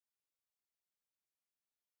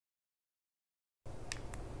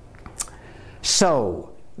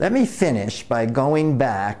So let me finish by going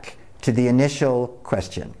back to the initial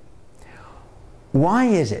question. Why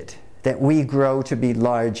is it that we grow to be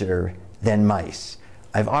larger than mice?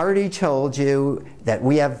 I've already told you that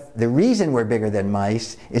the reason we're bigger than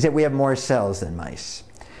mice is that we have more cells than mice.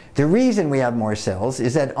 The reason we have more cells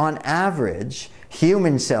is that on average,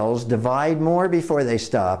 human cells divide more before they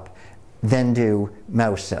stop than do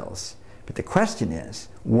mouse cells. But the question is,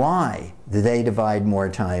 why do they divide more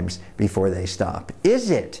times before they stop?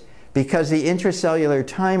 Is it because the intracellular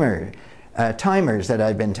timers that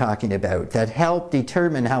I've been talking about that help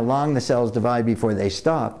determine how long the cells divide before they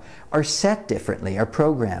stop are set differently, are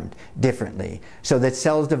programmed differently, so that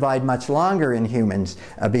cells divide much longer in humans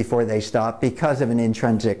before they stop because of an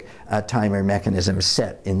intrinsic timer mechanism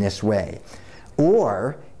set in this way?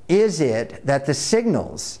 Or is it that the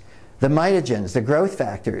signals, the mitogens, the growth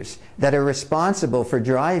factors that are responsible for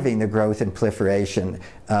driving the growth and proliferation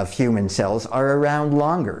of human cells are around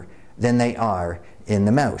longer than they are in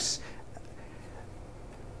the mouse?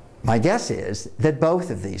 My guess is that both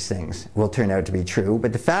of these things will turn out to be true,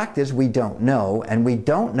 but the fact is we don't know, and we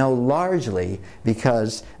don't know largely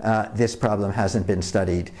because this problem hasn't been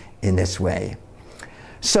studied in this way.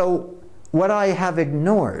 So what I have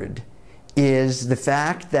ignored is the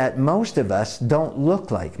fact that most of us don't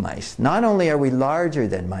look like mice. Not only are we larger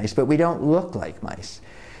than mice, but we don't look like mice.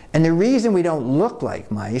 And the reason we don't look like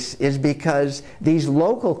mice is because these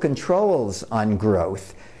local controls on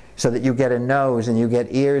growth, so that you get a nose and you get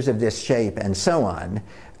ears of this shape and so on,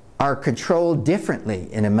 are controlled differently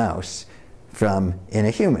in a mouse from in a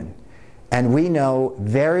human. And we know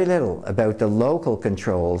very little about the local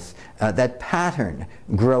controls that pattern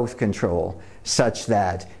growth control, such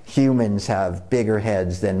that humans have bigger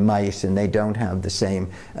heads than mice and they don't have the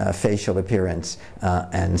same facial appearance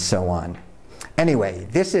and so on. Anyway,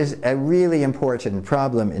 this is a really important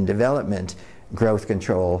problem in development, growth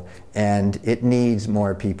control, and it needs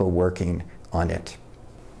more people working on it.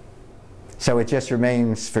 So it just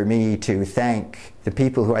remains for me to thank the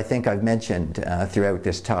people who I think I've mentioned throughout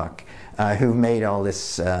this talk, who've made all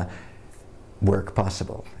this work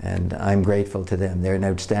possible, and I'm grateful to them. They're an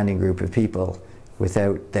outstanding group of people.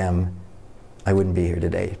 Without them, I wouldn't be here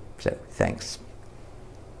today, so thanks.